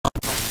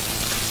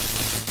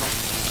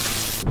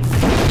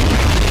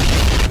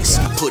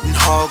Putting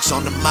hogs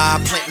on the mob,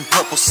 planting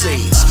purple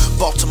seeds.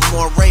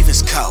 Baltimore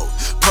Ravens code,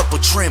 purple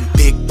trim,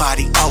 big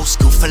body, old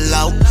school for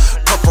low.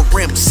 Purple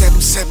rim,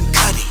 7-7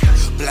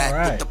 cutty,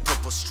 black with the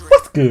purple strip.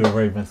 What's good,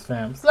 Ravens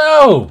fam?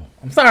 So,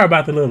 I'm sorry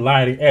about the little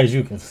lighting. As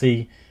you can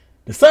see,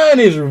 the sun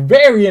is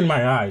very in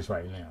my eyes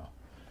right now.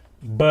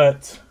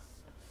 But,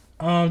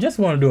 just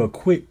want to do a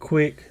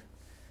quick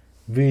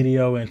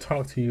video and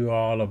talk to you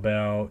all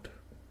about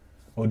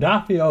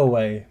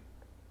Oweh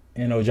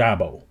and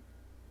Ojabo.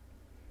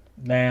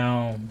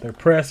 Now, the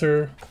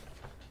presser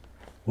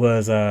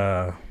was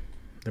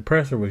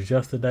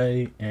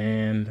yesterday,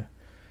 and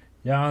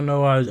y'all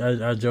know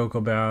I joke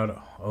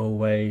about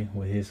Oweh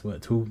with his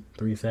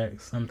 2-3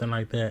 sacks, something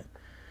like that.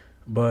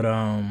 But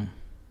on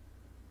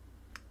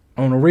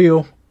the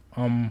real,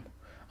 I'm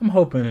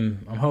hoping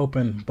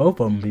both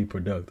of them be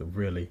productive.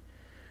 Really,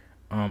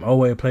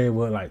 Oweh played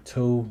like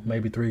 2,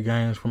 maybe 3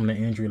 games from the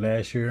injury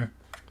last year.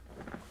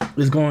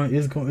 It's going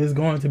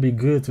to be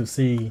good to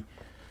see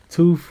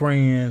 2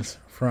 friends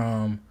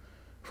from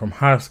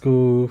high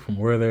school, from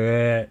where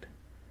they're at,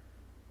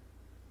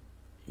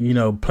 you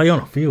know, play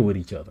on the field with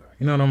each other.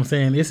 You know what I'm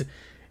saying?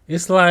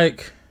 It's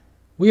like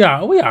we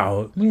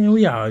all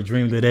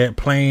dreamed of that,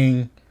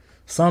 playing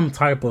some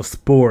type of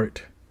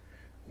sport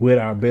with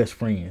our best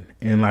friend,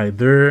 and like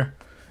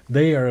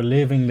they are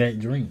living that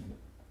dream.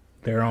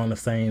 They're on the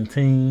same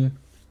team,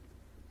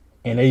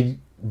 and they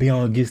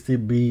gets to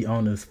be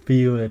on this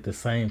field at the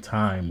same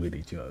time with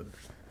each other.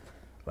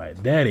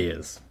 Like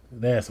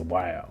that's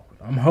wild.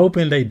 I'm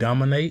hoping they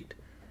dominate.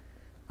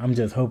 I'm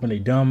just hoping they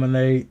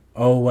dominate.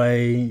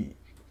 Oweh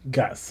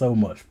got so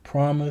much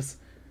promise.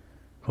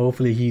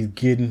 Hopefully he's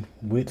getting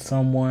with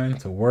someone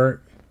to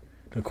work.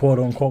 The quote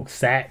unquote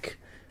sack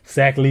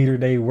leader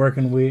they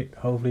working with.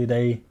 Hopefully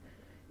they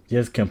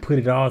just can put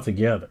it all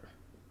together.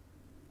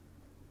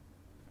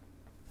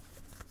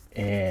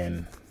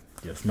 And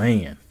just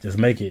make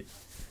it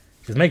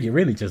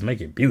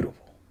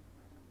beautiful.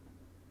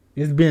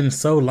 It's been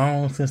so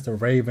long since the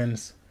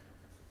Ravens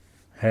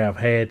have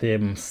had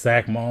them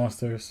sack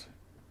monsters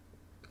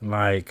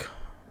like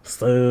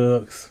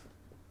Suggs,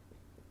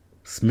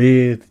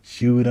 Smith,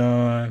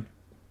 Judon.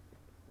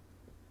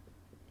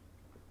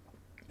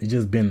 It's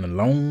just been a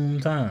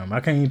long time. I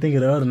can't even think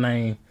of the other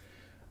name.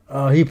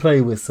 He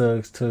played with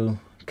Suggs too.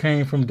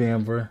 Came from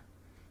Denver.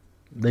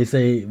 They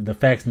say the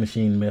fax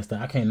machine messed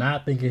up. I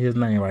cannot think of his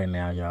name right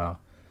now, y'all.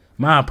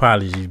 My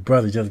apologies.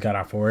 Brother just got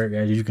off work.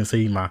 As you can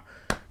see, my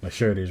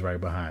shirt is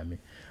right behind me.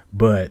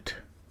 But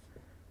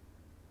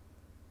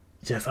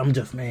I'm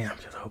just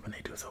hoping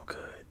they do so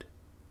good.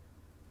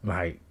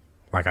 Like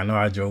I know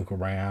I joke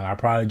around. I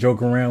probably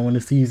joke around when the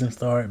season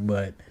starts,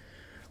 but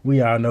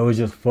we all know it's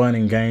just fun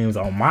and games.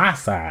 On my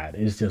side,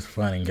 it's just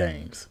fun and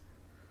games.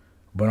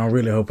 But I'm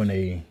really hoping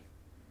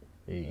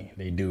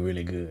they do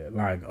really good.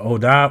 Like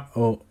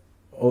Ojabo,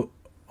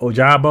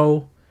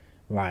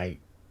 like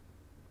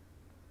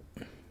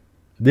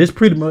this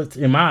pretty much,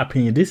 in my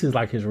opinion, this is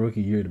like his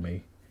rookie year to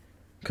me,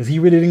 because he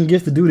really didn't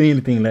get to do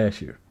anything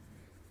last year.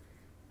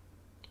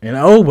 And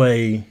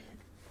Oweh,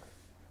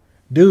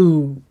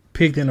 dude,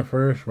 picked in the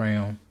first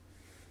round,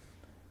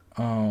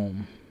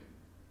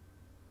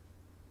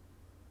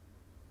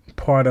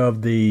 part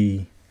of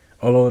the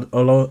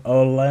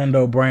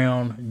Orlando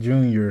Brown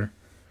Jr.,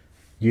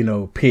 you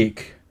know,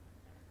 pick.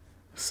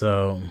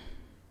 So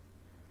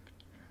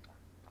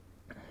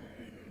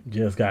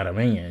just got him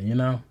in, you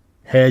know.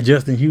 Had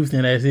Justin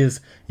Houston as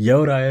his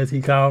Yoda, as he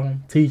called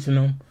him, teaching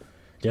him.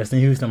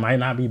 Justin Houston might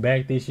not be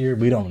back this year.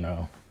 We don't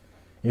know.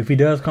 If he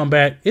does come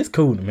back, it's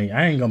cool to me.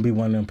 I ain't going to be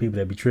one of them people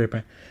that be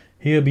tripping.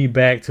 He'll be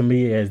back to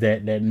me as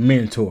that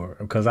mentor,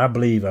 because I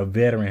believe a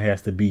veteran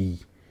has to be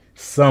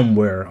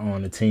somewhere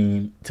on the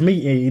team. To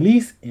me, at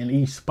least in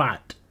each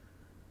spot.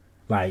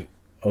 Like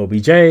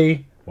OBJ,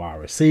 wide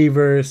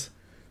receivers.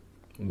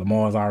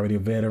 Lamar's already a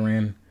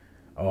veteran.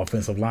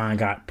 Offensive line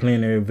got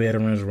plenty of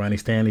veterans, Ronnie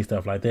Stanley,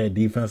 stuff like that.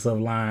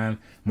 Defensive line,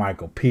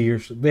 Michael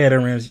Pierce,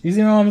 veterans. You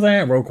see what I'm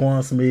saying?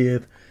 Roquan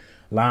Smith,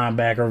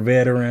 linebacker,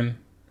 veteran.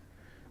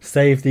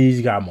 Safeties,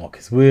 you got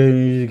Marcus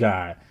Williams, you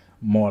got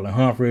Marlon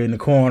Humphrey in the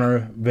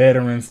corner,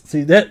 veterans.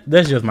 See,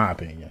 that's just my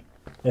opinion.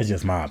 That's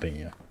just my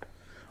opinion.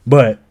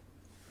 But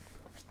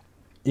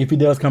if he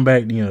does come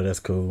back, you know, that's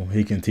cool.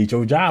 He can teach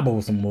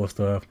Ojabo some more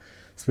stuff,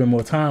 spend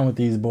more time with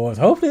these boys.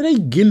 Hopefully they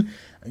getting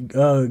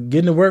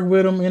to work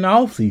with them in the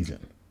off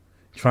season,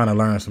 trying to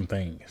learn some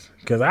things.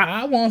 Because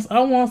I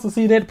want to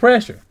see that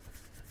pressure.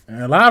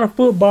 And a lot of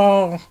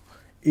football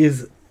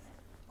is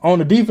on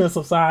the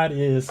defensive side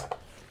is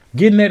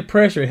getting that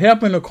pressure,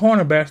 helping the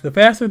cornerbacks. The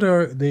faster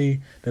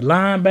the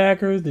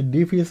linebackers, the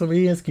defensive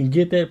ends can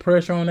get that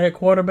pressure on that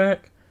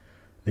quarterback,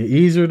 the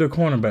easier the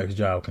cornerback's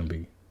job can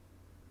be.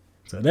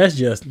 So that's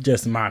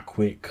just my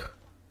quick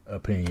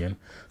opinion.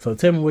 So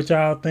tell me what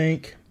y'all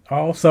think.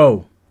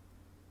 Also,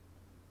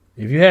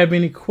 if you have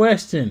any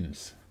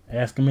questions,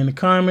 ask them in the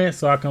comments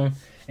so I can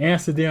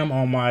answer them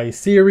on my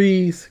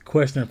series,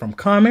 Question from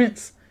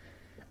Comments.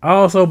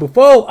 Also,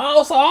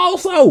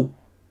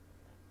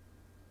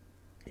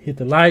 hit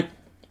the like,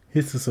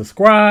 hit the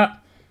subscribe,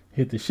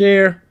 hit the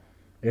share,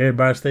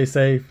 Everybody stay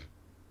safe,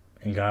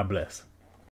 and God bless.